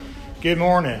Good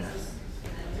morning.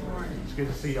 It's good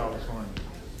to see y'all this morning.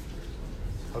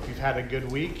 Hope you've had a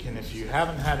good week, and if you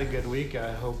haven't had a good week,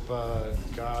 I hope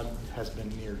God has been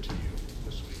near to you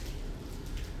this week.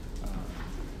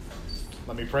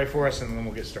 Let me pray for us, and then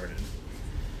we'll get started.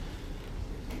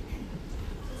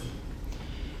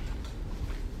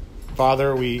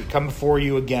 Father, we come before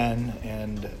you again,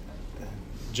 and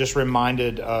just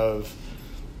reminded of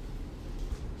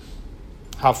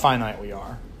how finite we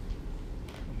are.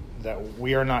 That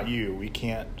we are not you. We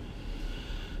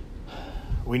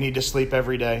need to sleep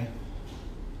every day.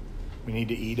 We need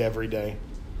to eat every day.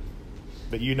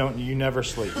 But you never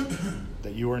sleep.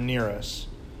 That you are near us.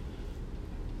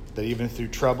 That even through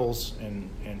troubles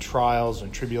and trials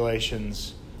and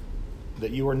tribulations,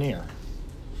 that you are near.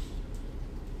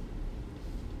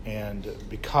 And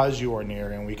because you are near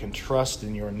and we can trust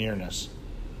in your nearness,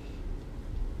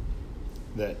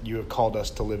 that you have called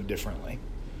us to live differently.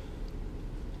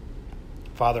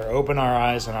 Father, open our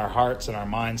eyes and our hearts and our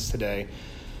minds today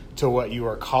to what you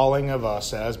are calling of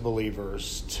us as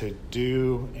believers to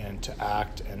do and to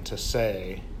act and to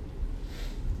say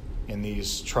in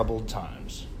these troubled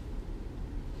times.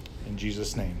 In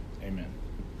Jesus' name, amen.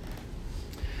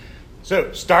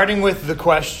 So, starting with the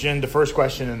first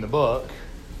question in the book,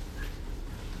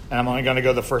 and I'm only going to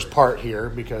go the first part here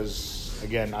because,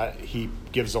 again, he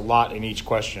gives a lot in each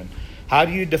question. How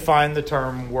do you define the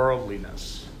term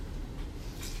worldliness?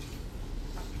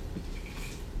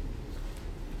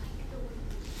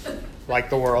 Like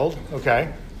the world,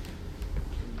 okay.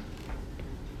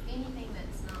 Anything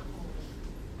that's not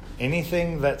holy.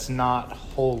 Anything that's not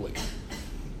holy.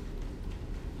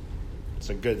 It's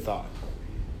a good thought.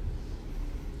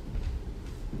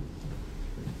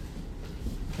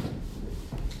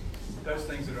 Those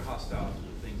things that are hostile to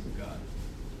the things of God.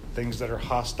 Things that are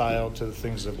hostile to the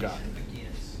things of God.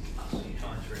 Against,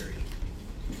 contrary.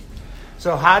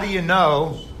 So how do you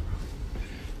know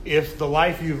if the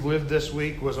life you've lived this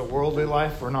week was a worldly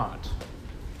life or not?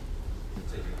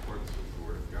 It's in accordance with the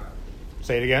Word of God.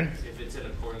 Say it again. If it's in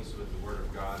accordance with the Word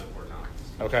of God or not.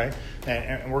 Okay.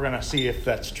 And we're going to see if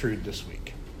that's true this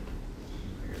week.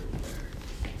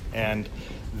 And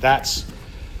that's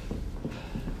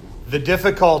the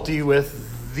difficulty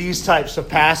with these types of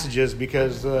passages,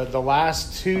 because the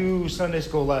last two Sunday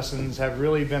school lessons have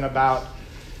really been about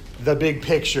the big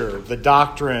picture, the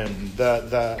doctrine,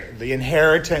 the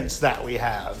inheritance that we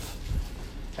have.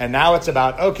 And now it's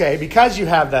about, okay, because you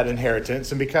have that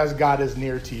inheritance and because God is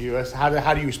near to you, how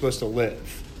are you supposed to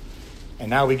live? And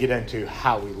now we get into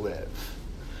how we live.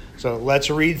 So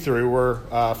let's read through. We're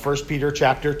 1 Peter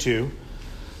chapter 2,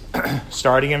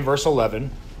 starting in verse 11.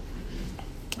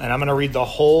 And I'm going to read the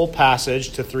whole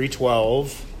passage to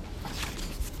 3:12.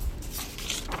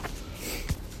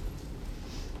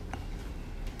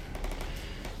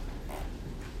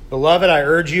 Beloved, I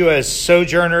urge you as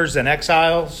sojourners and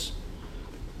exiles.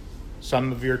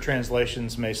 Some of your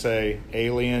translations may say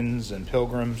aliens and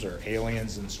pilgrims or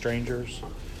aliens and strangers.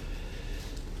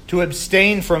 To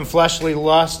abstain from fleshly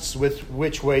lusts with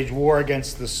which wage war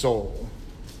against the soul,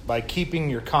 by keeping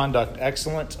your conduct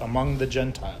excellent among the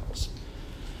Gentiles,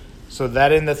 so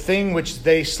that in the thing which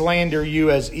they slander you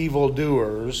as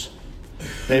evildoers,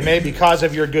 they may, because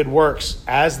of your good works,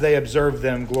 as they observe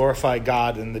them, glorify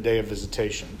God in the day of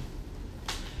visitation.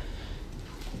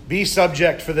 Be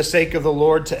subject for the sake of the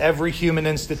Lord to every human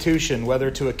institution,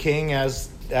 whether to a king as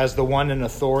the one in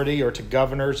authority, or to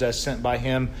governors as sent by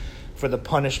him for the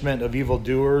punishment of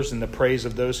evildoers and the praise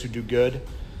of those who do good.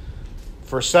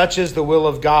 For such is the will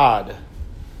of God,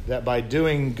 that by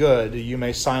doing good you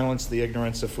may silence the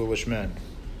ignorance of foolish men.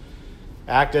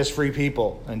 Act as free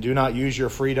people, and do not use your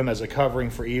freedom as a covering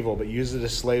for evil, but use it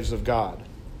as slaves of God.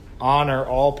 Honor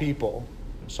all people.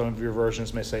 Some of your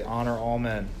versions may say honor all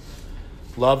men.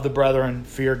 Love the brethren,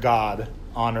 fear God,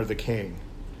 honor the king.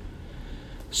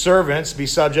 Servants, be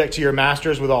subject to your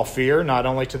masters with all fear, not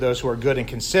only to those who are good and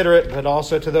considerate, but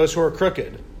also to those who are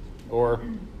crooked, or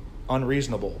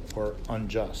unreasonable, or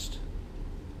unjust.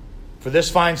 For this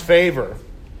finds favor,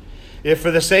 if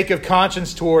for the sake of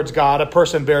conscience towards God, a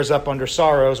person bears up under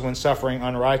sorrows when suffering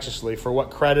unrighteously. For what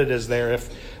credit is there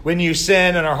if, when you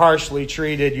sin and are harshly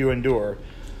treated, you endure?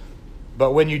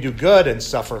 But when you do good and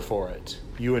suffer for it,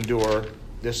 you endure.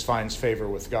 This finds favor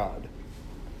with God.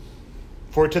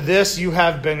 For to this you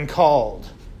have been called,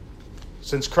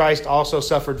 since Christ also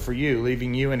suffered for you,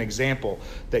 leaving you an example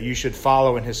that you should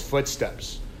follow in his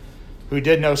footsteps, who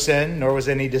did no sin, nor was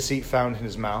any deceit found in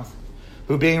his mouth,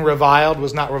 who being reviled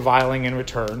was not reviling in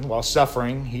return, while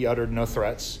suffering he uttered no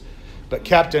threats, but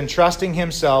kept entrusting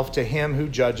himself to him who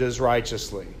judges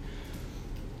righteously.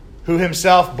 who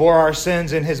himself bore our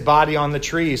sins in his body on the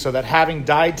tree, so that having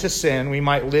died to sin, we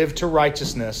might live to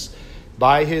righteousness.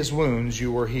 By his wounds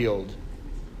you were healed.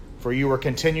 For you were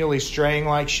continually straying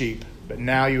like sheep, but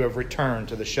now you have returned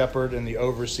to the shepherd and the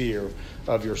overseer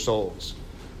of your souls.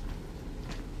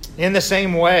 In the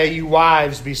same way, you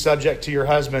wives, be subject to your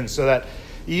husbands, so that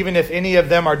even if any of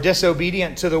them are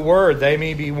disobedient to the word, they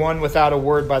may be won without a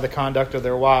word by the conduct of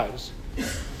their wives,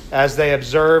 as they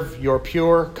observe your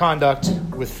pure conduct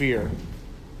with fear.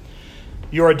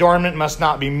 Your adornment must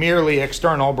not be merely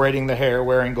external, braiding the hair,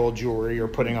 wearing gold jewelry, or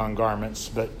putting on garments,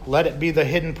 but let it be the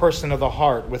hidden person of the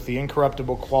heart with the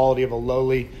incorruptible quality of a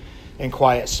lowly and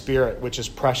quiet spirit, which is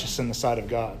precious in the sight of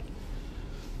God.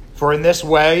 For in this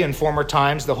way, in former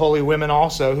times, the holy women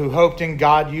also, who hoped in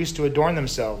God, used to adorn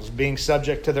themselves, being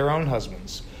subject to their own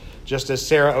husbands, just as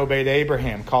Sarah obeyed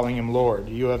Abraham, calling him Lord.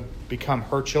 You have become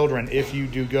her children if you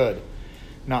do good,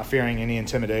 not fearing any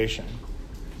intimidation.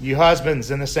 You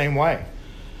husbands, in the same way,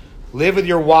 live with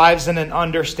your wives in an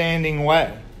understanding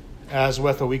way, as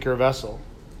with a weaker vessel,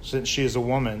 since she is a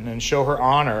woman, and show her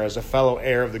honor as a fellow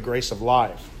heir of the grace of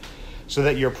life, so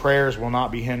that your prayers will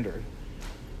not be hindered.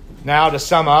 Now, to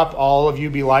sum up, all of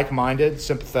you be like-minded,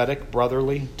 sympathetic,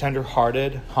 brotherly,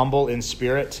 tender-hearted, humble in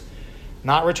spirit,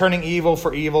 not returning evil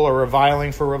for evil or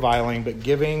reviling for reviling, but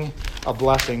giving a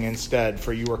blessing instead,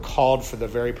 for you are called for the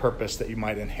very purpose that you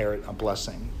might inherit a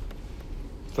blessing.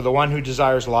 For the one who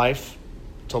desires life,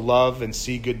 to love and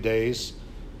see good days,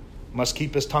 must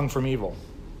keep his tongue from evil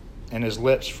and his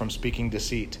lips from speaking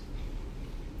deceit.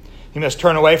 He must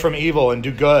turn away from evil and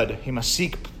do good. He must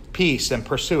seek peace and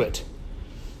pursue it.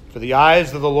 For the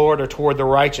eyes of the Lord are toward the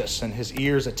righteous, and his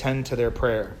ears attend to their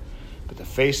prayer. But the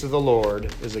face of the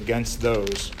Lord is against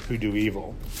those who do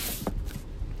evil.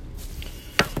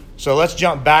 So let's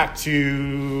jump back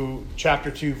to chapter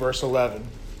 2, verse 11,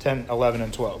 10, 11,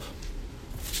 and 12.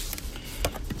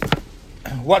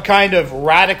 What kind of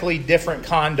radically different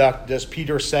conduct does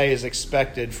Peter say is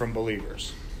expected from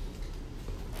believers?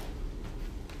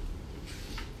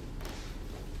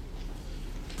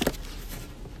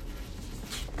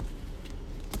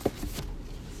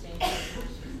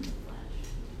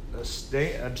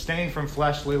 Abstain from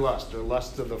fleshly lust, or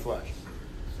lust of the flesh.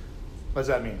 What does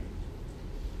that mean?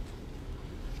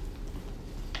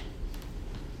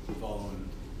 Following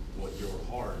what your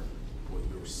heart, what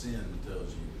your sin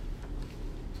tells you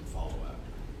to follow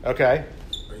after. Okay.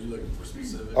 Are you looking for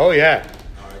specific? Oh, yeah.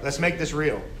 All right. Let's make this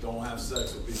real. Don't have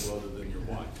sex with people other than your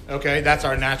wife. Okay, that's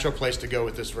our natural place to go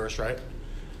with this verse, right?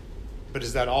 But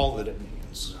is that all that it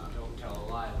means? Don't tell a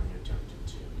lie when you're tempted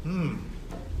to.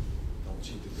 Don't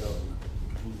cheat the government.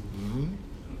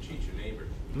 Don't cheat your neighbor.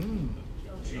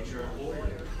 Don't cheat your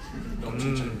employer. Don't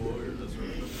cheat your employer. That's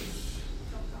right.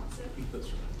 That's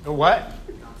right. A what?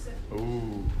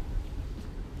 Ooh.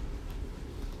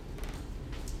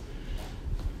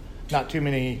 Not too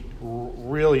many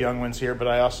real young ones here, but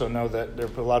I also know that there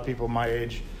are a lot of people my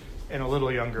age and a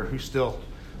little younger who still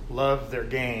love their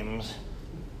games.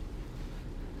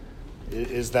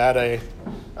 Is that a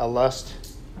lust?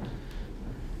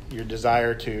 Your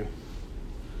desire to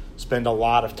spend a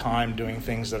lot of time doing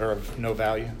things that are of no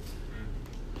value?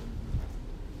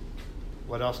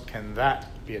 What else can that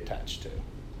be attached to?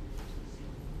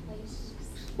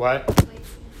 What?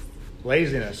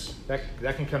 Laziness.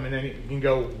 That can come in any. You can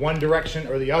go one direction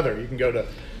or the other. You can go to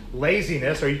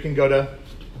laziness, or you can go to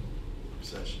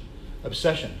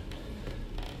obsession.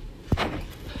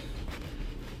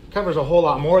 Covers a whole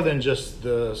lot more than just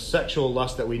the sexual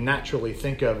lust that we naturally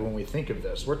think of when we think of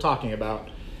this. We're talking about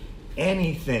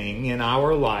anything in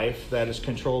our life that is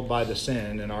controlled by the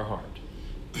sin in our heart.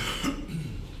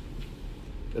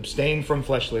 Abstain from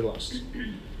fleshly lusts.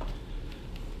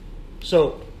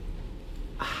 So,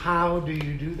 how do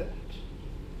you do that?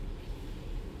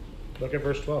 Look at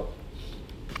verse 12.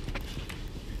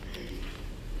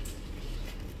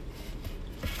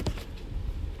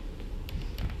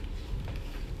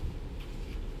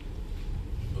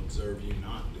 Observe you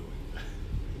not doing that.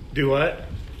 Do what?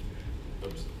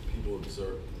 People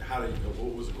observe. How do you?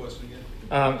 What was the question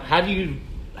again?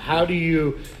 How do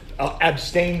you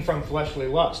abstain from fleshly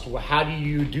lust? Well, how do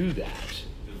you do that?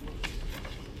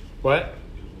 What?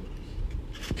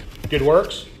 Good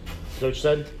works? Coach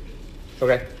said?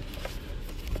 Okay.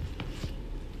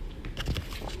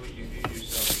 Would you view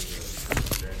yourself as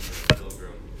a stranger, a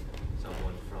pilgrim,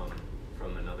 someone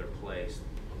from another place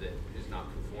that is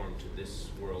not conformed to this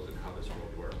world and how this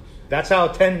world works? That's how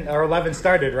 10 or 11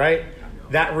 started, right?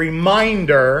 That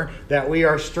reminder that we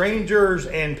are strangers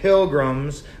and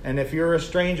pilgrims, and if you're a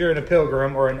stranger and a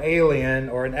pilgrim or an alien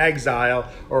or an exile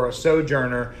or a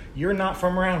sojourner, you're not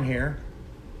from around here.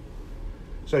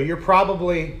 So you're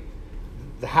probably,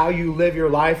 how you live your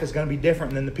life is going to be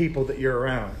different than the people that you're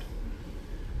around.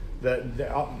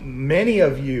 Many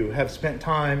of you have spent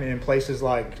time in places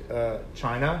like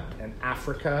China and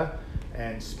Africa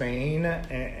and Spain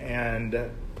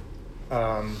and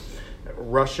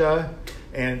Russia.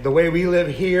 And the way we live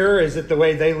here, is it the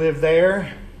way they live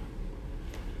there?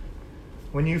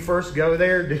 When you first go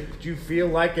there, did you feel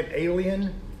like an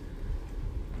alien?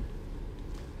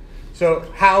 So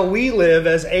how we live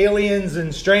as aliens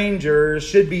and strangers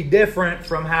should be different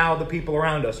from how the people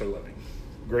around us are living.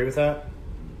 Agree with that?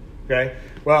 Okay.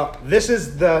 Well, this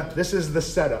is the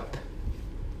setup.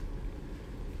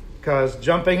 Because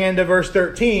jumping into verse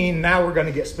 13, now we're going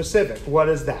to get specific. What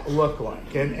does that look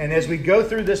like? And as we go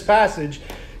through this passage,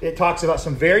 it talks about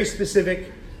some very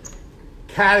specific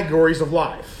categories of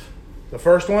life. The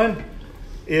first one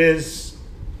is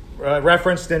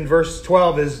referenced in verse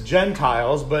 12 as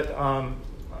Gentiles, but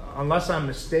unless I'm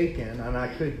mistaken, and I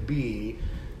could be,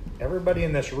 everybody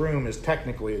in this room is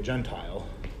technically a Gentile.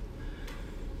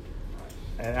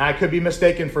 And I could be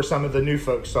mistaken for some of the new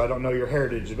folks, so I don't know your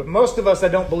heritage. But most of us, I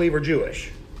don't believe, are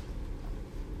Jewish,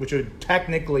 which would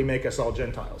technically make us all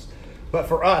Gentiles. But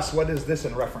for us, what is this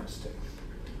in reference to?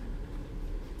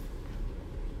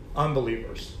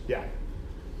 Unbelievers, yeah.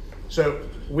 So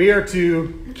we are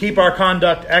to keep our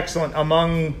conduct excellent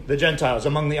among the Gentiles,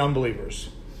 among the unbelievers.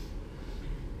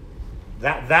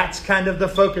 That's kind of the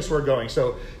focus we're going.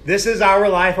 So this is our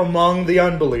life among the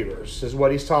unbelievers, is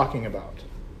what he's talking about.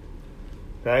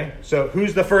 Okay? So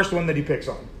who's the first one that he picks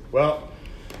on? Well,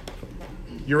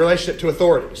 your relationship to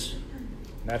authorities.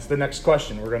 That's the next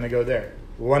question. We're going to go there.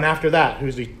 One after that,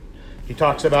 he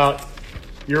talks about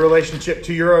your relationship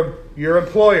to your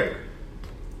employer.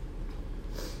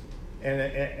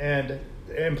 And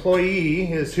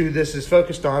employee is who this is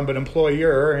focused on, but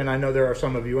employer, and I know there are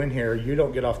some of you in here, you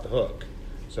don't get off the hook.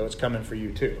 So it's coming for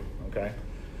you too, okay?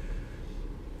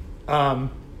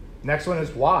 Next one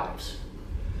is wives.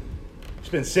 He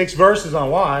spends 6 verses on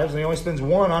wives, and he only spends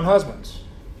 1 on husbands.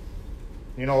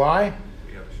 You know why?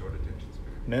 We have a short attention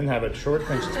span. Men have a short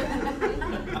attention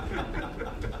span.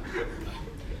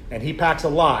 And he packs a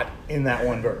lot in that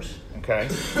 1 verse, okay?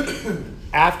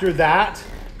 After that,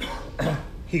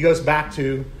 he goes back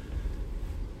to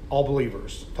all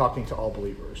believers, talking to all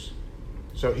believers.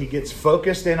 So he gets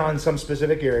focused in on some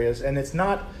specific areas, and it's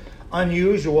not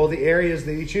unusual, the areas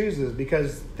that he chooses,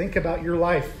 because think about your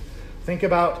life. Think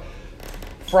about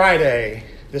Friday,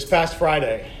 this past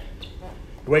Friday.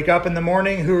 You wake up in the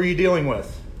morning, who are you dealing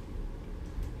with?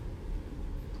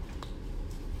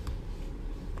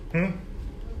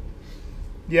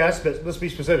 Yes, but let's be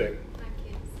specific. My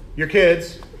kids. Your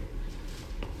kids.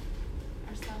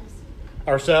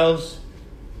 Ourselves,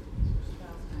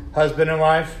 husband and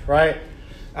wife, right?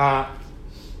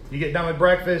 You get done with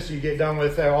breakfast, you get done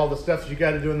with all the stuff you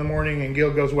got to do in the morning, and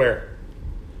Gil goes where?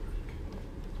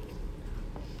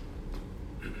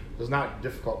 It's not a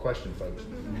difficult question, folks.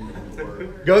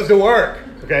 Goes to work.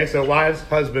 Okay, so wives,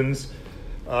 husbands,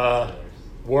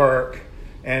 work.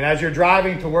 And as you're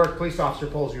driving to work, police officer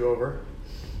pulls you over.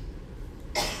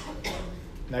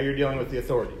 Now you're dealing with the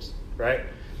authorities, right?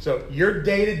 So your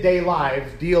day-to-day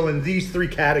lives deal in these 3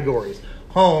 categories: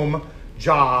 home,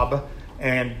 job,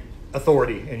 and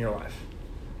authority in your life.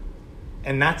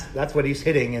 And that's what he's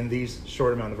hitting in these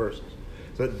short amount of verses.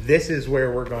 So this is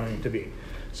where we're going to be.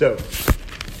 So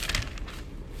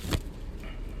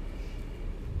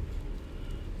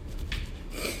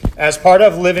as part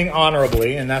of living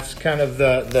honorably, and that's kind of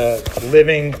the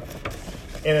living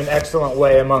in an excellent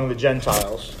way among the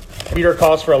Gentiles, Peter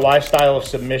calls for a lifestyle of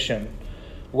submission.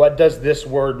 What does this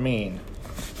word mean?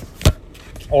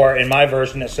 Or in my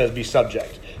version, it says be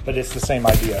subject. But it's the same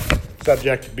idea.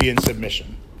 Subject, be in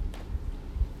submission.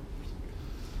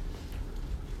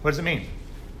 What does it mean?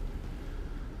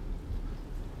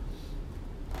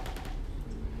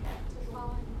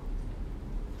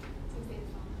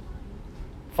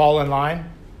 Fall in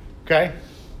line. Okay.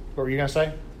 What were you going to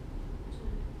say?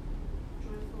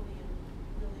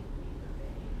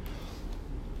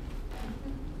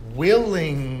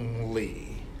 Willingly.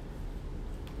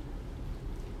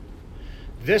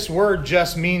 This word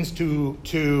just means to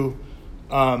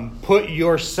put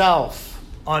yourself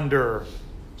under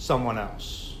someone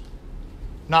else.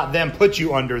 Not them put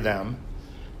you under them.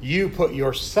 You put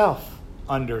yourself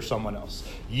under someone else.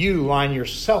 You line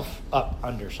yourself up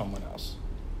under someone else.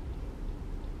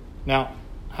 Now,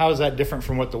 how is that different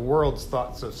from what the world's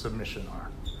thoughts of submission are?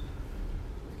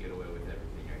 Get away with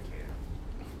everything I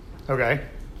can. Okay.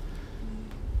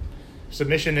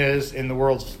 Submission is, in the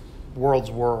world's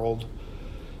world,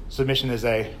 submission is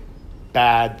a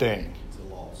bad thing. It's a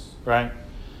loss. Right?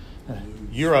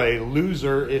 You're a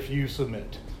loser if you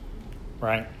submit.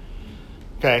 Right?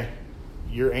 Okay.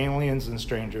 You're aliens and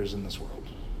strangers in this world.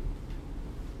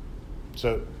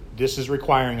 So this is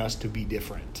requiring us to be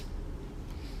different.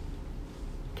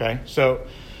 Okay? So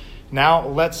now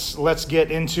let's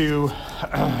get into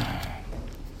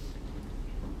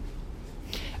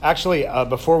actually,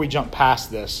 before we jump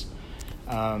past this,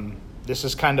 this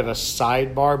is kind of a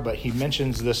sidebar, but he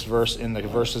mentions this verse in the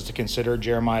verses to consider,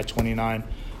 Jeremiah 29,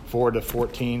 4 to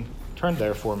 14. Turn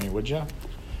there for me, would you?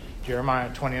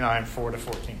 Jeremiah 29, 4 to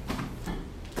 14.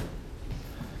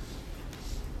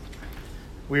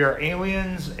 We are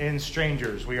aliens and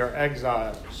strangers. We are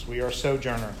exiles. We are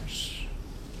sojourners.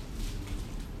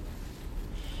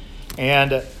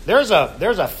 And there's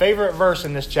a favorite verse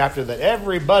in this chapter that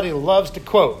everybody loves to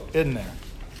quote, isn't there?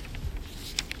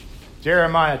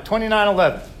 Jeremiah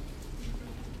 29:11.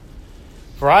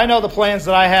 For I know the plans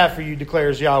that I have for you,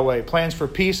 declares Yahweh, plans for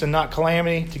peace and not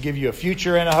calamity, to give you a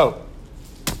future and a hope.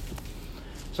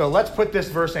 So let's put this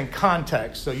verse in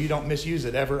context so you don't misuse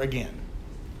it ever again.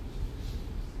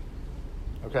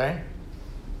 Okay?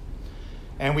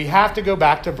 And we have to go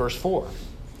back to verse 4.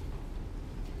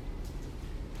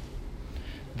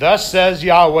 Thus says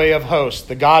Yahweh of hosts,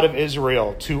 the God of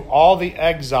Israel, to all the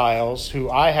exiles who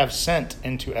I have sent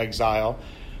into exile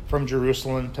from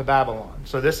Jerusalem to Babylon.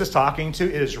 So this is talking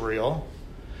to Israel.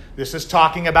 This is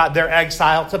talking about their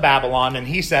exile to Babylon. And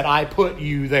he said, I put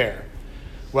you there.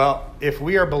 Well, if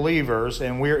we are believers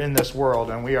and we're in this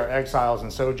world and we are exiles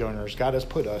and sojourners, God has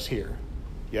put us here.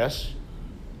 Yes?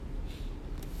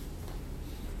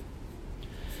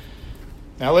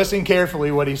 Now listen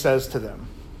carefully what he says to them.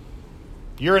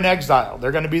 You're in exile.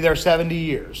 They're going to be there 70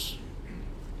 years.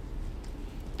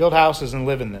 Build houses and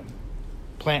live in them.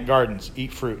 Plant gardens,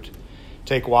 eat fruit.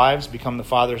 Take wives, become the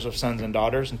fathers of sons and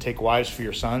daughters, and take wives for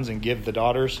your sons, and give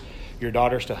your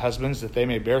daughters to husbands, that they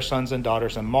may bear sons and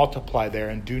daughters, and multiply there,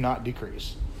 and do not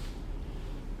decrease.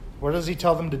 What does he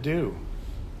tell them to do?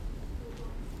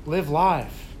 Live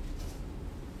life.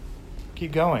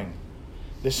 Keep going.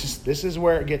 This is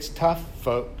where it gets tough,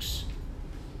 folks.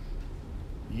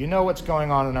 You know what's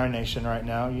going on in our nation right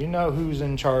now. You know who's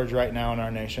in charge right now in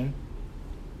our nation.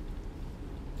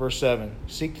 Verse 7,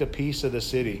 seek the peace of the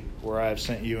city where I have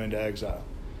sent you into exile.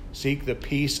 Seek the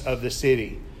peace of the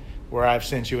city where I have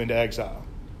sent you into exile.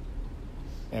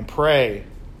 And pray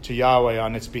to Yahweh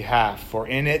on its behalf, for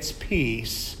in its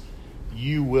peace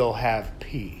you will have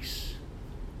peace.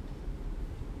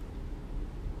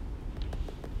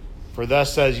 For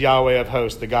thus says Yahweh of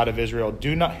hosts, the God of Israel,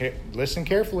 listen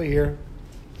carefully here.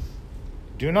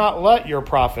 Do not let your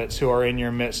prophets who are in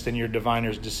your midst and your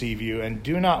diviners deceive you, and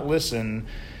do not listen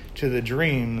to the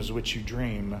dreams which you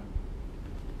dream.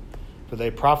 For they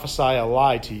prophesy a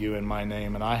lie to you in my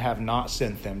name, and I have not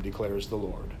sent them, declares the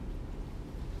Lord.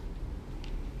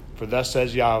 For thus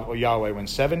says Yahweh, when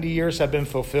 70 years have been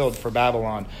fulfilled for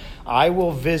Babylon, I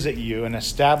will visit you and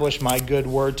establish my good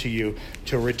word to you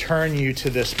to return you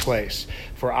to this place.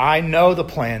 For I know the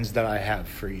plans that I have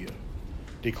for you,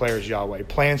 declares Yahweh.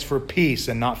 Plans for peace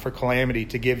and not for calamity,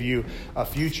 to give you a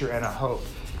future and a hope.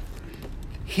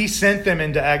 He sent them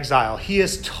into exile. He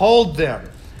has told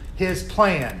them his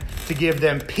plan to give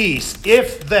them peace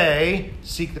if they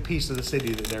seek the peace of the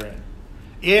city that they're in.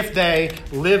 If they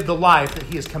live the life that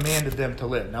he has commanded them to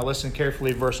live. Now listen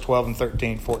carefully, verse 12 and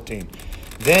 13, 14.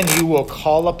 Then you will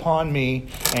call upon me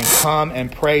and come and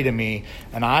pray to me,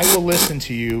 and I will listen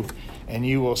to you. And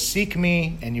you will seek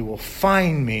me and you will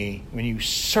find me when you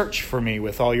search for me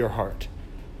with all your heart.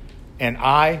 And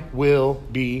I will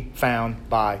be found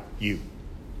by you.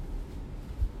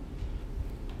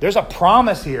 There's a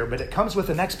promise here, but it comes with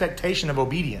an expectation of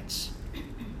obedience.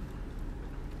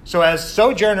 So as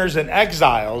sojourners and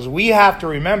exiles, we have to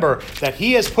remember that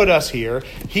he has put us here.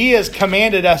 He has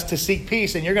commanded us to seek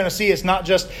peace. And you're going to see it's not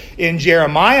just in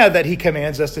Jeremiah that he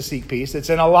commands us to seek peace. It's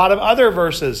in a lot of other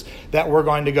verses that we're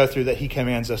going to go through that he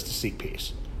commands us to seek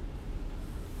peace.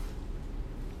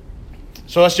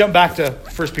 So let's jump back to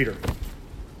 1 Peter.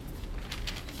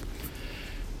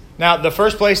 Now, the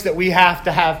first place that we have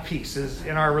to have peace is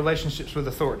in our relationships with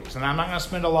authorities. And I'm not going to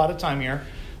spend a lot of time here,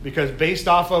 because based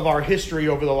off of our history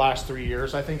over the last 3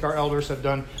 years, I think our elders have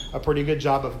done a pretty good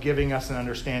job of giving us an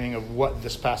understanding of what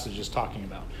this passage is talking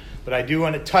about. But I do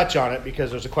want to touch on it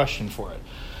because there's a question for it.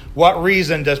 What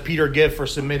reason does Peter give for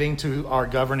submitting to our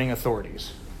governing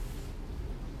authorities?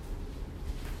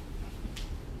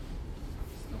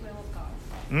 It's the will of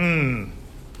God.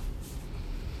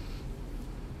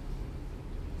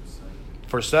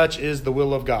 For such is the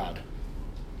will of God.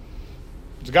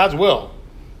 It's God's will.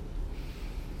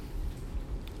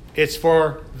 It's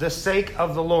for the sake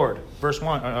of the Lord. Verse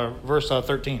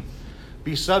 13.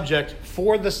 Be subject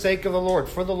for the sake of the Lord,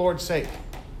 for the Lord's sake.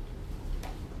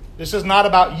 This is not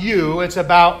about you, it's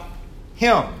about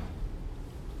Him.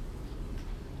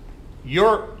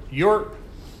 Your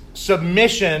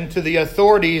submission to the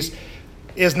authorities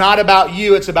is not about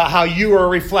you, it's about how you are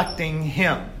reflecting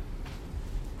Him.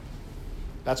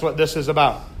 That's what this is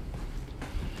about.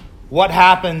 What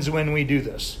happens when we do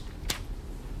this?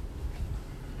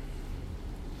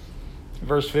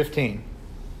 Verse 15.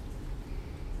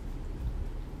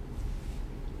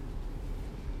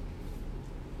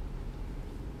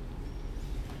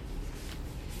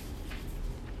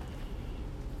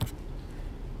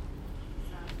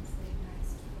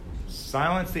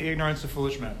 Silence the ignorance of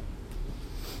foolish men.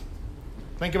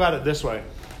 Think about it this way.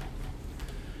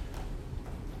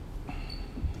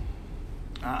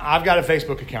 I've got a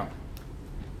Facebook account.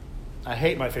 I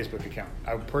hate my Facebook account.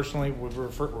 I personally would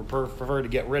prefer to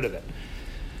get rid of it.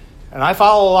 And I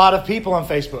follow a lot of people on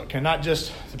Facebook, and not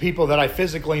just the people that I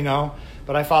physically know,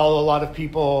 but I follow a lot of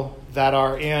people that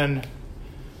are in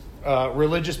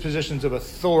religious positions of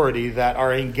authority that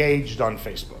are engaged on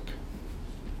Facebook.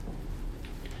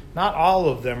 Not all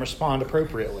of them respond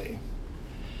appropriately.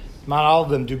 Not all of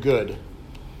them do good.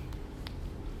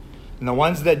 And the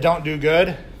ones that don't do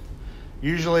good,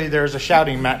 usually there's a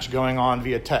shouting match going on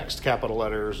via text, capital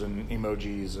letters and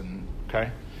emojis, and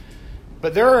okay.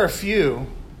 But there are a few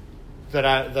that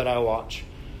I watch.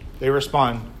 They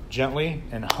respond gently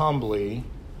and humbly.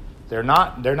 They're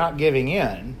not giving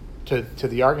in to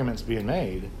the arguments being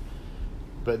made,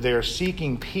 but they're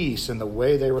seeking peace in the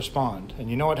way they respond. And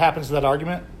you know what happens to that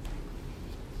argument?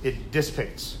 It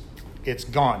dissipates. It's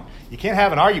gone. You can't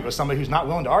have an argument with somebody who's not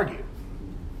willing to argue.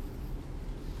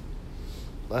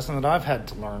 Lesson that I've had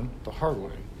to learn the hard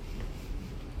way.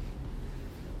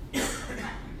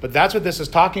 But that's what this is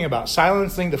talking about.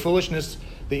 Silencing the foolishness,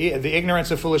 the ignorance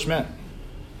of foolish men.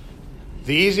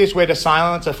 The easiest way to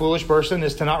silence a foolish person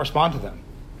is to not respond to them.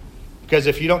 Because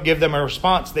if you don't give them a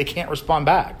response, they can't respond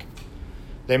back.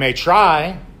 They may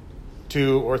try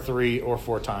 2 or 3 or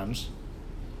 4 times.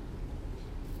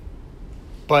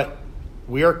 But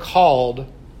we are called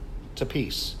to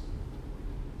peace.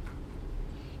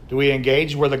 Do we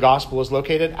engage where the gospel is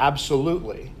located?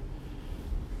 Absolutely.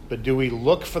 But do we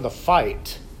look for the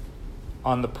fight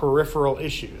on the peripheral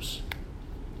issues?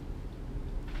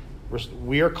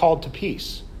 We are called to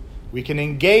peace. We can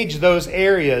engage those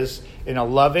areas in a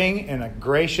loving, in a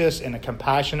gracious, in a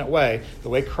compassionate way, the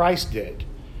way Christ did.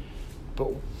 But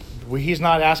He's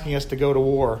not asking us to go to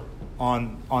war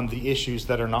on the issues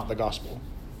that are not the gospel.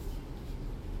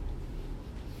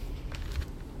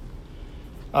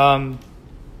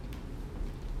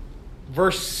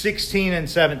 Verse 16 and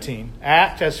 17.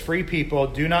 Act as free people.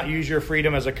 Do not use your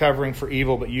freedom as a covering for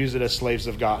evil, but use it as slaves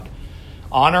of God.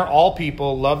 Honor all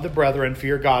people. Love the brethren.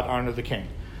 Fear God. Honor the king.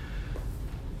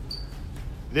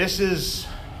 This is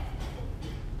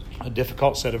a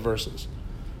difficult set of verses.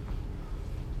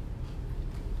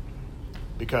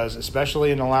 Because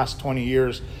especially in the last 20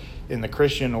 years in the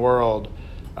Christian world,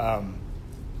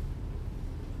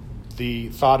 the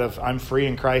thought of I'm free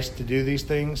in Christ to do these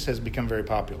things has become very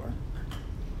popular.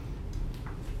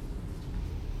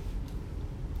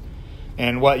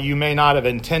 And what you may not have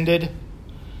intended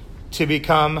to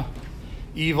become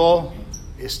evil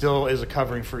still is a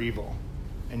covering for evil.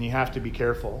 And you have to be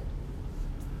careful.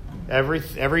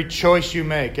 Every choice you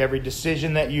make, every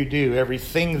decision that you do,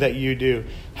 everything that you do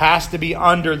has to be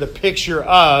under the picture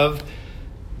of,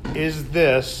 is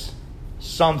this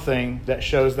something that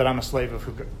shows that I'm a slave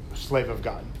of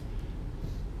God?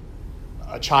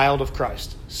 A child of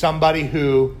Christ. Somebody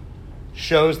who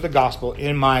shows the gospel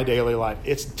in my daily life.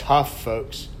 It's tough,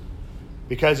 folks,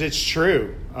 because it's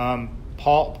true.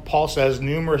 Paul says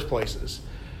numerous places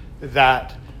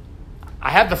that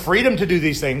I have the freedom to do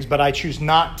these things, but I choose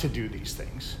not to do these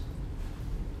things.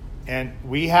 And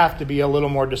we have to be a little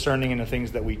more discerning in the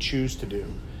things that we choose to do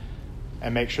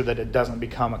and make sure that it doesn't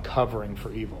become a covering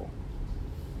for evil.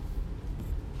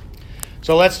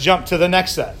 So let's jump to the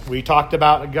next set. We talked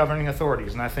about governing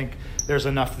authorities, and I think there's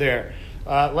enough there.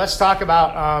 Let's talk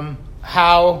about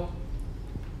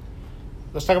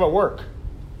let's talk about work.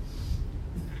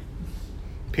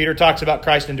 Peter talks about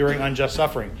Christ enduring unjust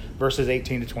suffering, verses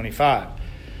 18 to 25.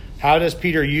 How does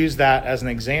Peter use that as an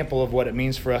example of what it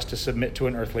means for us to submit to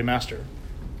an earthly master?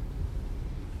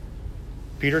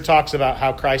 Peter talks about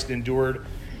how Christ endured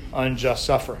unjust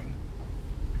suffering.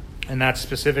 And that's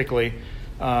specifically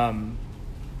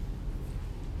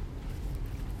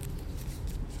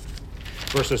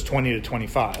verses 20 to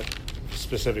 25,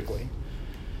 specifically.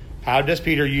 How does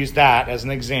Peter use that as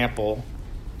an example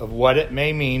of what it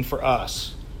may mean for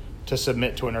us to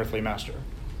submit to an earthly master.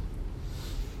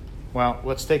 Well,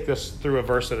 let's take this through a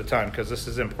verse at a time because this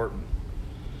is important.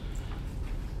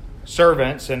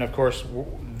 Servants, and of course,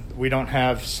 we don't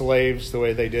have slaves the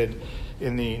way they did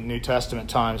in the New Testament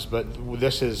times, but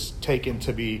this is taken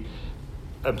to be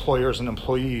employers and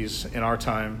employees in our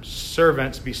time.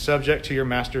 Servants, be subject to your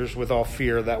masters with all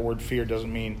fear. That word fear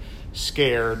doesn't mean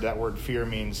scared. That word fear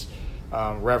means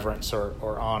reverence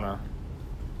or honor.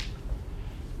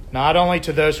 Not only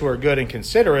to those who are good and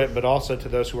considerate, but also to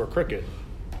those who are crooked,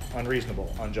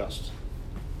 unreasonable, unjust.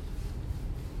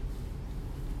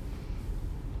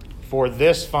 For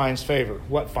this finds favor.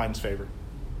 What finds favor?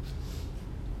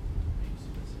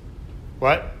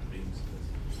 What?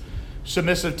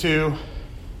 Submissive to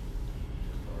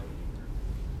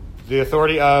the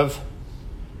authority of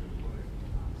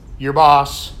your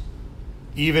boss,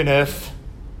 even if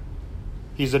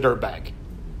he's a dirtbag.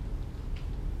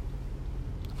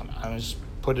 I just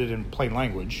put it in plain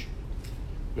language.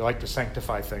 We like to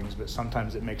sanctify things, but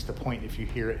sometimes it makes the point if you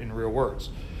hear it in real words.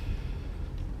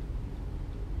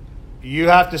 You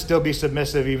have to still be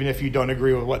submissive even if you don't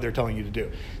agree with what they're telling you to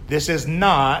do. This is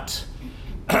not,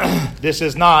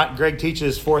 Greg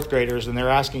teaches fourth graders and they're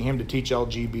asking him to teach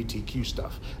LGBTQ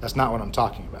stuff. That's not what I'm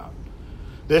talking about.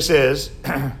 This is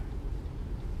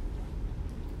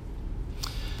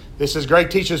Greg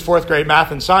teaches fourth grade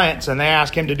math and science, and they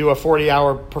ask him to do a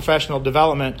 40-hour professional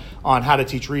development on how to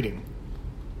teach reading.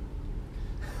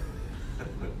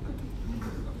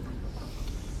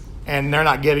 And they're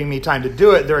not giving me time to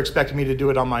do it. They're expecting me to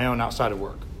do it on my own outside of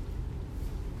work.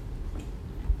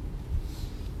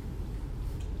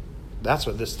 That's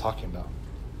what this is talking about.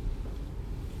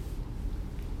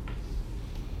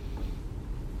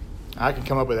 I can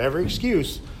come up with every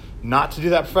excuse not to do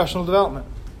that professional development.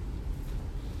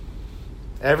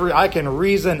 I can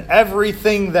reason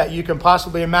everything that you can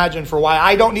possibly imagine for why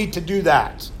I don't need to do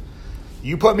that.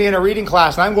 You put me in a reading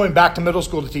class and I'm going back to middle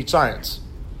school to teach science.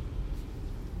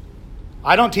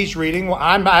 I don't teach reading.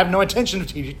 I have no intention of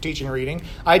teaching reading.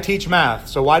 I teach math.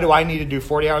 So why do I need to do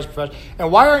 40 hours professional?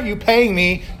 And why aren't you paying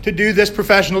me to do this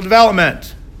professional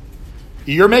development?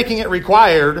 You're making it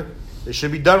required. It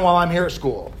should be done while I'm here at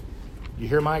school. You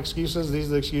hear my excuses? These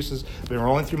are the excuses that have been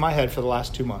rolling through my head for the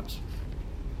last 2 months.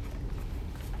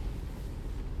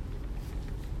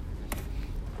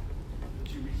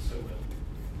 You read so well.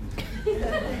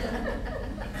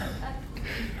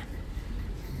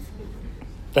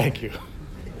 Thank you.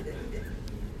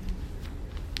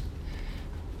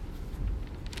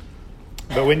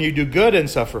 But when you do good and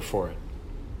suffer for it,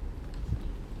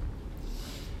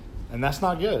 and that's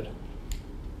not good.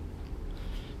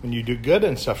 When you do good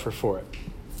and suffer for it,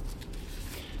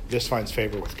 this finds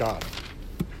favor with God.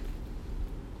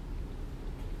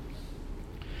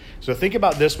 So think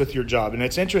about this with your job. And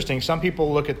it's interesting. Some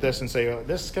people look at this and say, oh,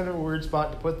 this is kind of a weird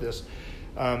spot to put this.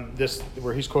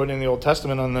 Where he's quoting the Old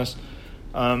Testament on this.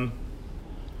 But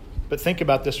think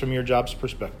about this from your job's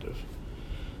perspective.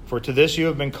 For to this you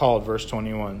have been called, verse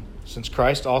 21, since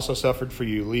Christ also suffered for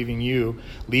you, leaving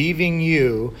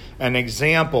you an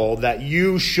example that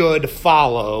you should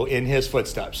follow in his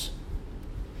footsteps.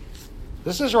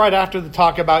 This is right after the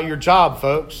talk about your job,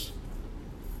 folks.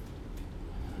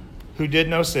 Who did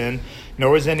no sin,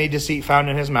 nor was any deceit found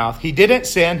in his mouth. He didn't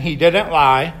sin, he didn't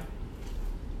lie.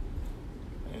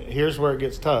 Here's where it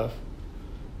gets tough.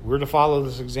 We're to follow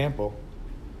this example.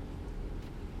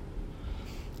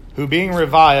 Who being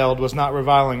reviled was not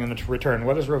reviling in return.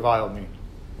 What does reviled mean?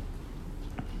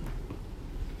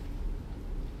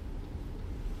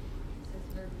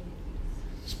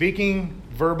 Speaking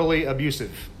verbally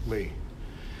abusively.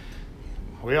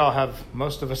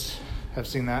 Most of us have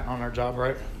seen that on our job,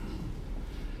 right?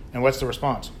 And what's the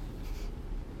response?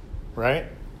 Right?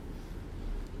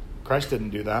 Christ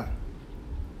didn't do that.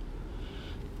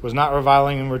 Was not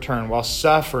reviling in return. While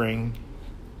suffering,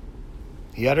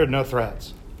 he uttered no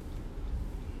threats,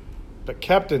 but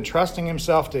kept entrusting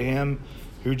himself to him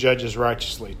who judges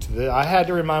righteously. I had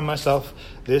to remind myself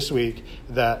this week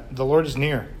that the Lord is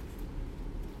near.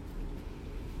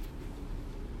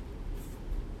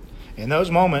 In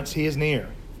those moments, he is near.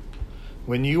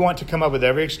 When you want to come up with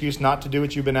every excuse not to do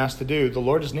what you've been asked to do, the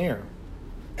Lord is near.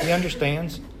 He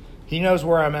understands. He knows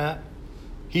where I'm at.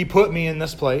 He put me in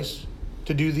this place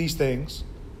to do these things.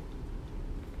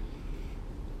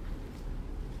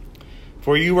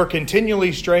 For you were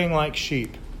continually straying like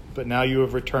sheep, but now you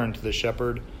have returned to the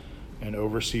shepherd and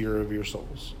overseer of your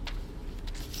souls.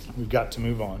 We've got to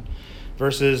move on.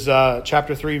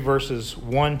 Chapter 3, verses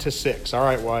 1 to 6. All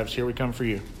right, wives, here we come for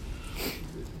you.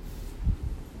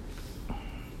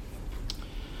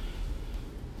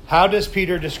 How does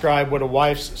Peter describe what a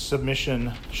wife's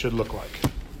submission should look like?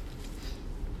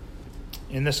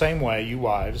 In the same way, you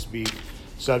wives, be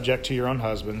subject to your own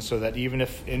husbands, so that even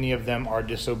if any of them are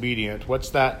disobedient, what's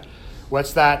that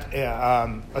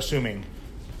assuming?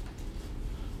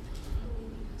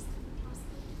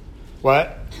 What?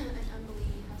 An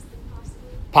unbelieving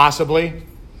husband, Possibly.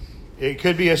 It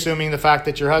could be assuming the fact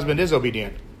that your husband is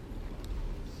obedient,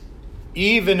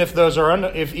 even if those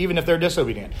are even if they're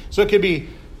disobedient. So it could be,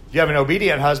 do you have an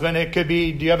obedient husband? It could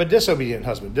be, do you have a disobedient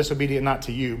husband? Disobedient not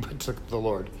to you, but to the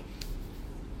Lord.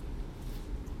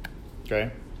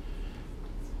 Okay?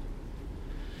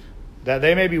 That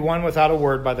they may be won without a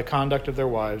word by the conduct of their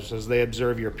wives, as they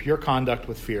observe your pure conduct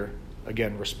with fear.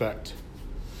 Again, respect.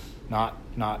 Not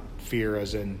fear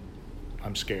as in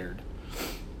I'm scared.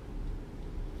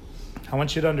 I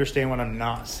want you to understand what I'm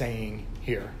not saying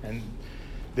here. And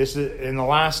this is, in the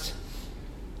last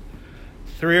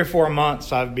 3 or 4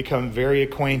 months, I've become very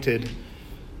acquainted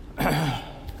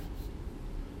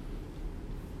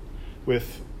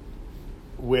with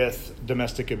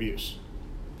domestic abuse.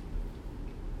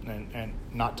 And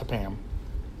not to Pam.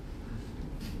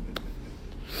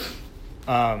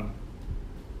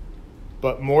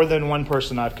 But more than one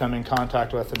person I've come in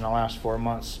contact with in the last 4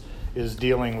 months is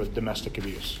dealing with domestic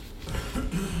abuse.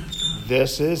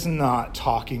 This is not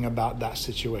talking about that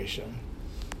situation.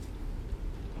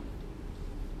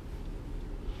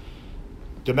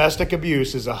 Domestic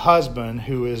abuse is a husband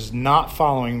who is not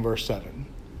following verse 7.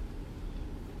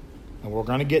 And we're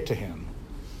going to get to him.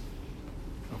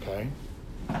 Okay?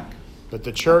 But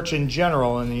the church in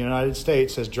general in the United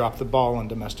States has dropped the ball on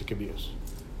domestic abuse.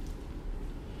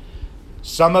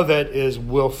 Some of it is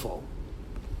willful.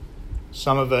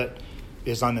 Some of it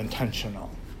is unintentional.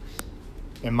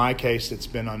 In my case, it's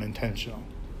been unintentional.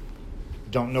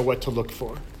 Don't know what to look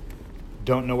for.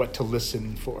 Don't know what to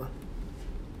listen for.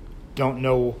 Don't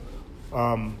know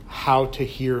how to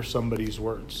hear somebody's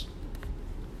words.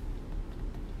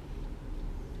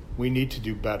 We need to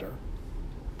do better.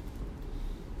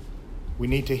 We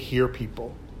need to hear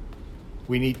people.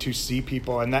 We need to see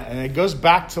people. And it goes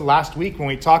back to last week when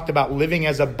we talked about living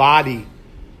as a body.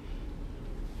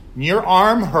 When your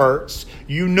arm hurts,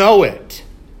 you know it.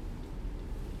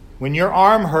 When your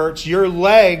arm hurts, your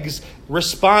legs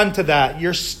respond to that.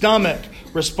 Your stomach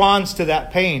responds to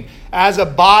that pain. As a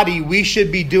body, we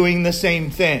should be doing the same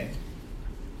thing.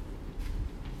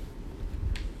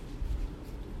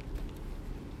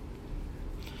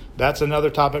 That's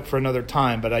another topic for another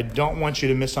time, but I don't want you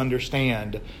to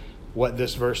misunderstand what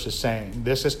this verse is saying.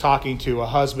 This is talking to a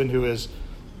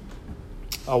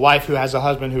wife who has a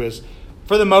husband who is,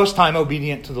 for the most time,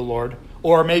 obedient to the Lord,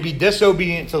 or maybe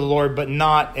disobedient to the Lord, but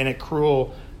not in a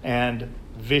cruel and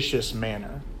vicious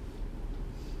manner.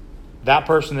 That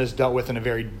person is dealt with in a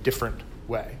very different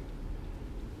way.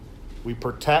 We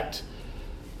protect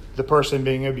the person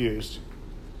being abused,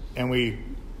 and we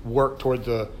work toward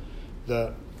the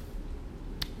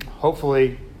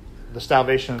hopefully the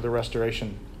salvation of the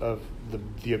restoration of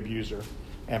the abuser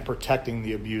and protecting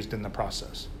the abused in the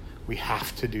process. We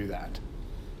have to do that.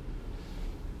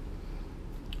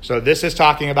 So this is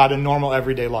talking about a normal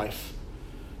everyday life,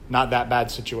 not that bad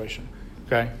situation.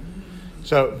 Okay?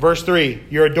 So verse 3,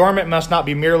 your adornment must not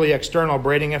be merely external,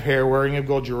 braiding of hair, wearing of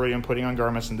gold jewelry, and putting on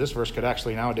garments. And this verse could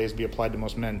actually nowadays be applied to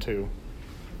most men too.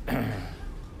 I'm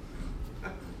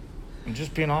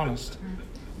just being honest.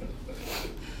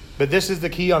 But this is the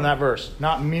key on that verse,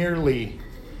 not merely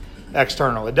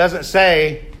external. It doesn't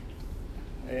say,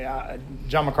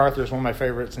 John MacArthur is one of my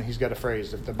favorites, and he's got a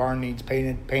phrase, if the barn needs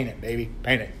painted, paint it, baby,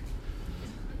 paint it.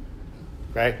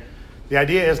 Okay? The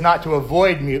idea is not to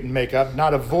avoid makeup,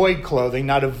 not avoid clothing,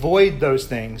 not avoid those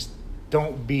things.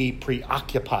 Don't be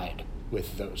preoccupied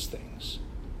with those things.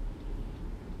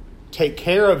 Take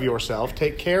care of yourself,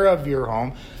 take care of your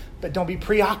home, but don't be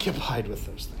preoccupied with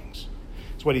those things.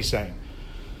 That's what he's saying.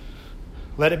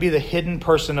 Let it be the hidden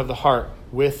person of the heart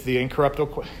with the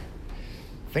incorruptible.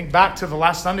 Think back to the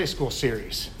last Sunday school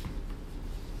series.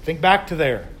 Think back to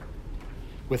there.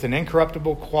 With an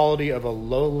incorruptible quality of a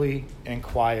lowly and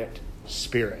quiet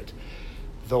spirit.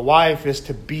 The wife is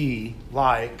to be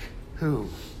like who?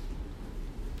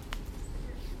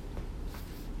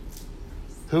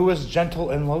 Who is gentle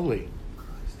and lowly?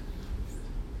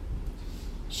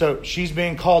 So she's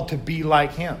being called to be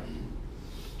like him.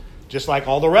 Just like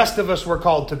all the rest of us were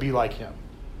called to be like him.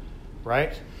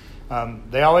 Right?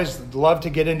 They always love to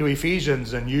get into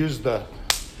Ephesians and use the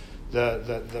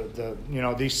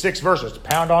these 6 verses to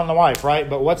pound on the wife, right?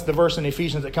 But what's the verse in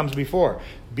Ephesians that comes before?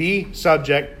 Be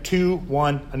subject to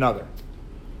one another.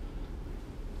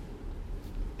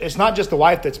 It's not just the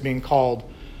wife that's being called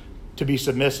to be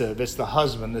submissive. It's the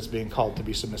husband that's being called to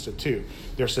be submissive too.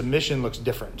 Their submission looks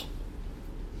different,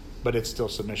 but it's still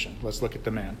submission. Let's look at the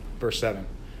man. Verse 7.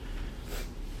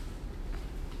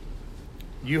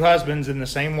 You husbands, in the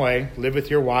same way, live with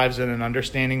your wives in an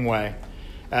understanding way,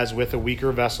 as with a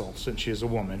weaker vessel, since she is a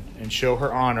woman, and show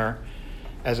her honor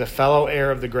as a fellow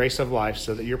heir of the grace of life,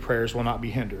 so that your prayers will not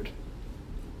be hindered.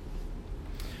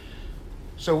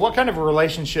 So what kind of a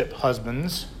relationship,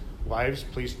 husbands, wives,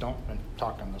 please don't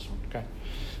talk on this one, okay?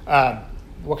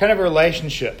 What kind of a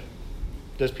relationship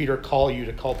does Peter call you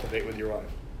to cultivate with your wife?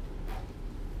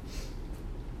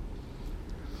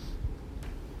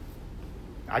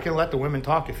 I can let the women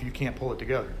talk if you can't pull it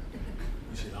together.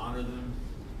 You should honor them,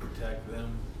 protect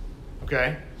them.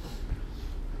 Okay?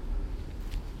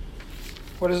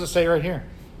 What does it say right here?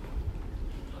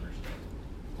 Understand.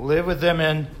 Live with them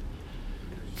in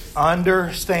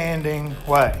understanding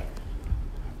way.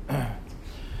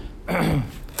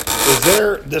 Is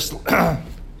there this?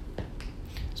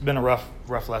 It's been a rough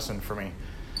lesson for me,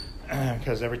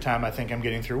 because every time I think I'm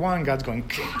getting through one, God's going,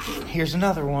 here's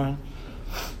another one.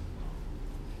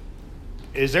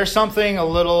 Is there something, a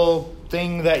little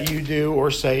thing that you do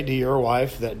or say to your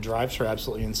wife that drives her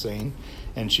absolutely insane,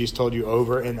 and she's told you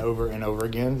over and over and over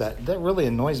again that really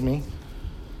annoys me,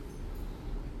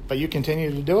 but you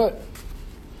continue to do it?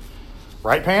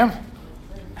 Right, Pam?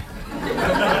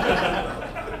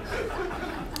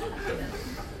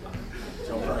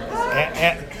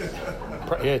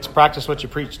 It's practice what you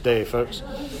preach day, folks.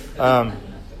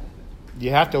 You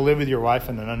have to live with your wife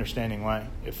in an understanding way.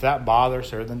 If that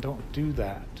bothers her, then don't do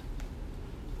that.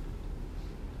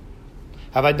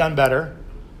 Have I done better?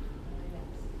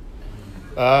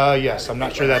 Yes. I'm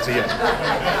not sure that's a yes.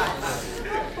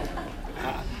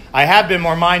 I have been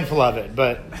more mindful of it,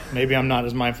 but maybe I'm not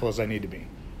as mindful as I need to be.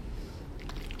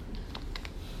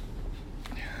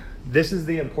 This is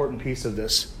the important piece of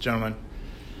this, gentlemen.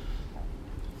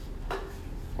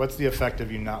 What's the effect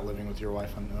of you not living with your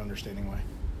wife in an understanding way?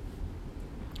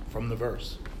 From the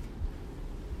verse.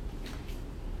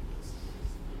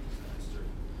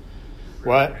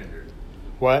 What?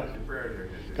 What?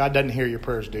 God doesn't hear your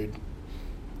prayers, dude.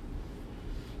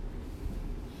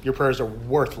 Your prayers are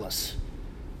worthless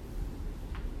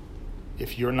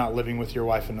if you're not living with your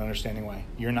wife in an understanding way.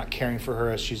 You're not caring for her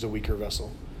as she's a weaker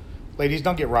vessel. Ladies,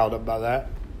 don't get riled up by that.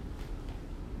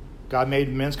 God made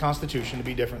men's constitution to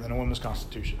be different than a woman's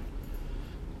constitution.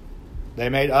 They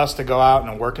made us to go out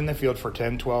and work in the field for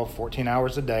 10, 12, 14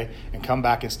 hours a day and come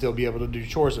back and still be able to do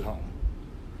chores at home.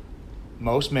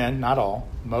 Most men, not all,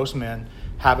 most men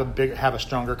have a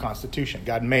stronger constitution.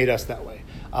 God made us that way.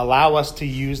 Allow us to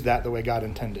use that the way God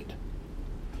intended.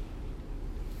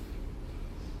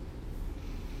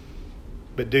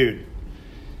 But dude,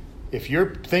 if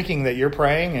you're thinking that you're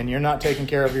praying and you're not taking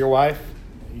care of your wife,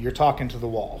 you're talking to the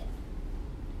wall.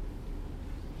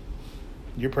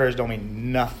 Your prayers don't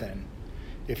mean nothing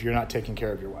if you're not taking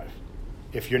care of your wife,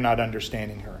 if you're not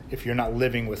understanding her, if you're not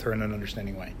living with her in an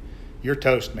understanding way. You're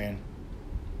toast, man.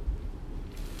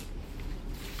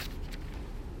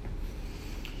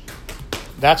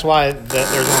 That's why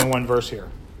there's only one verse here,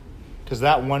 because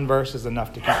that one verse is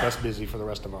enough to keep us busy for the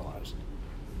rest of our lives.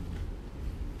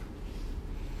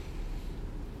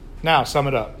 Now, sum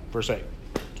it up. Verse 8.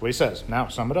 That's what he says. Now,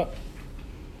 sum it up.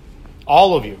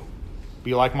 All of you,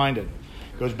 be like-minded.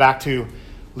 Goes back to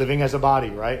living as a body,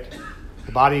 right?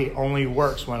 The body only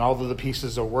works when all of the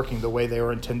pieces are working the way they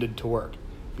were intended to work.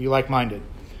 Be like-minded.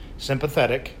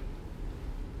 Sympathetic.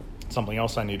 Something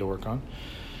else I need to work on.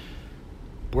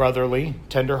 Brotherly,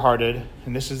 tender-hearted,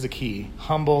 and this is the key,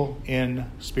 humble in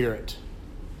spirit.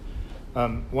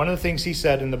 One of the things he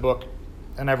said in the book,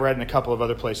 and I've read in a couple of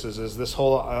other places, is this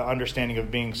whole understanding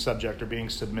of being subject or being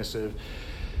submissive.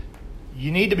 You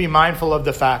need to be mindful of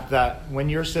the fact that when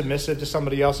you're submissive to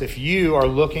somebody else, if you are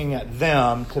looking at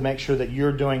them to make sure that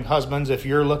you're doing, husbands, if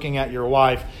you're looking at your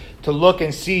wife to look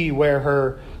and see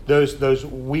where those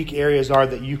weak areas are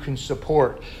that you can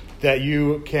support, that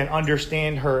you can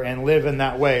understand her and live in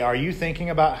that way, are you thinking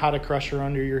about how to crush her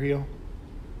under your heel?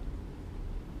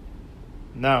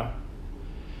 No.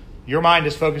 Your mind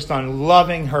is focused on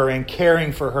loving her and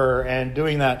caring for her and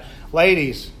doing that.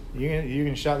 Ladies, you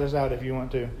can shout this out if you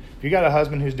want to. If you got a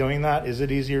husband who's doing that, is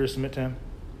it easier to submit to him?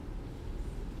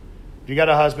 If you got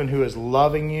a husband who is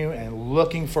loving you and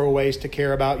looking for ways to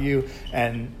care about you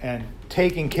and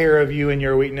taking care of you in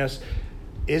your weakness,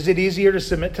 is it easier to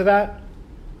submit to that?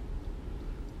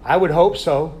 I would hope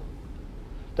so.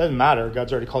 Doesn't matter.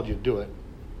 God's already called you to do it.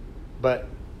 But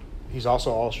he's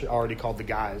also already called the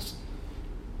guys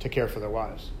to care for their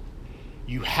wives.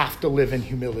 You have to live in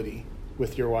humility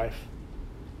with your wife.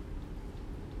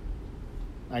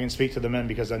 I can speak to the men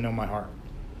because I know my heart.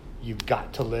 You've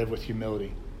got to live with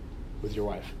humility with your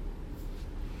wife.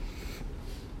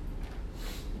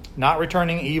 Not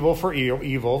returning evil for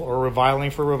evil or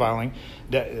reviling for reviling.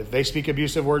 If they speak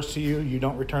abusive words to you, you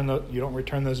don't return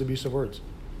those abusive words.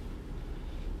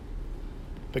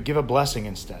 But give a blessing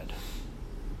instead.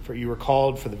 For you were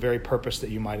called for the very purpose that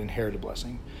you might inherit a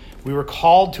blessing. We were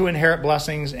called to inherit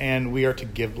blessings, and we are to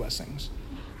give blessings.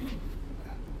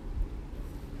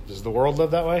 Does the world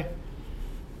live that way?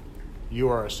 You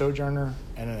are a sojourner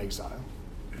and an exile.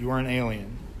 You are an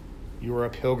alien. You are a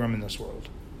pilgrim in this world.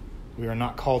 We are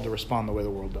not called to respond the way the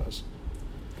world does.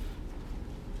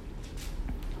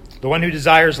 The one who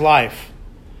desires life,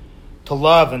 to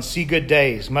love and see good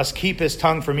days, must keep his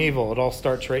tongue from evil. It all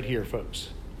starts right here, folks.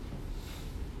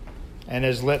 And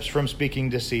his lips from speaking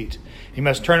deceit. He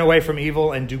must turn away from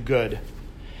evil and do good.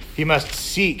 He must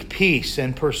seek peace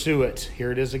and pursue it.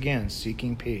 Here it is again,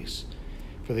 seeking peace.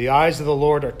 For the eyes of the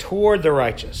Lord are toward the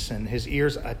righteous, and his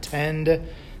ears attend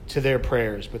to their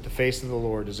prayers, but the face of the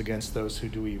Lord is against those who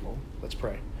do evil. Let's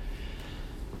pray.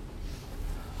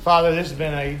 Father, this has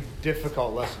been a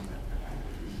difficult lesson.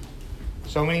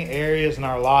 So many areas in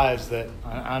our lives that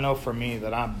I know for me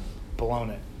that I'm blown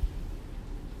it.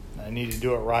 I need to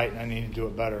do it right, and I need to do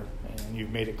it better, and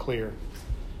you've made it clear.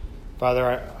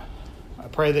 Father, I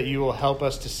pray that you will help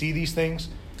us to see these things.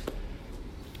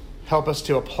 Help us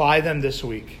to apply them this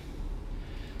week.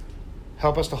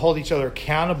 Help us to hold each other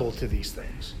accountable to these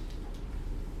things.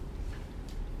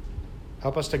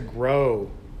 Help us to grow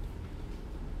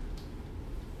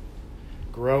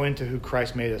into who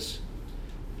Christ made us,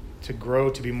 to grow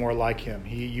to be more like him.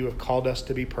 You have called us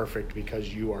to be perfect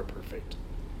because you are perfect.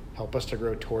 Help us to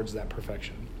grow towards that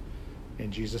perfection.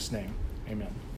 In Jesus' name, amen.